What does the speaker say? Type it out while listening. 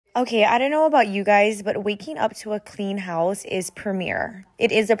Okay, I don't know about you guys, but waking up to a clean house is premier.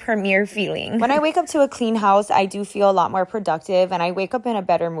 It is a premier feeling. When I wake up to a clean house, I do feel a lot more productive and I wake up in a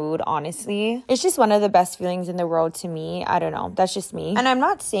better mood, honestly. It's just one of the best feelings in the world to me. I don't know. That's just me. And I'm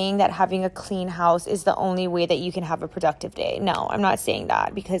not saying that having a clean house is the only way that you can have a productive day. No, I'm not saying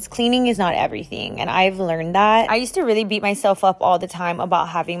that because cleaning is not everything. And I've learned that. I used to really beat myself up all the time about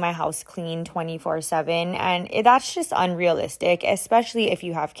having my house clean 24/7. And that's just unrealistic, especially if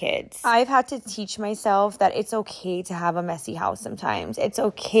you have kids. I've had to teach myself that it's okay to have a messy house sometimes. It's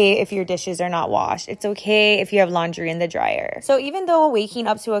okay if your dishes are not washed. It's okay if you have laundry in the dryer. So even though waking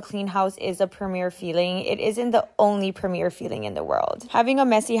up to a clean house is a premier feeling, it isn't the only premier feeling in the world. Having a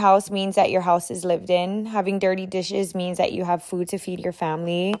messy house means that your house is lived in. Having dirty dishes means that you have food to feed your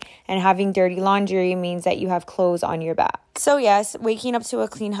family. And having dirty laundry means that you have clothes on your back. So yes, waking up to a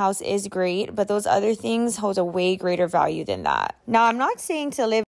clean house is great, but those other things hold a way greater value than that. Now, I'm not saying to live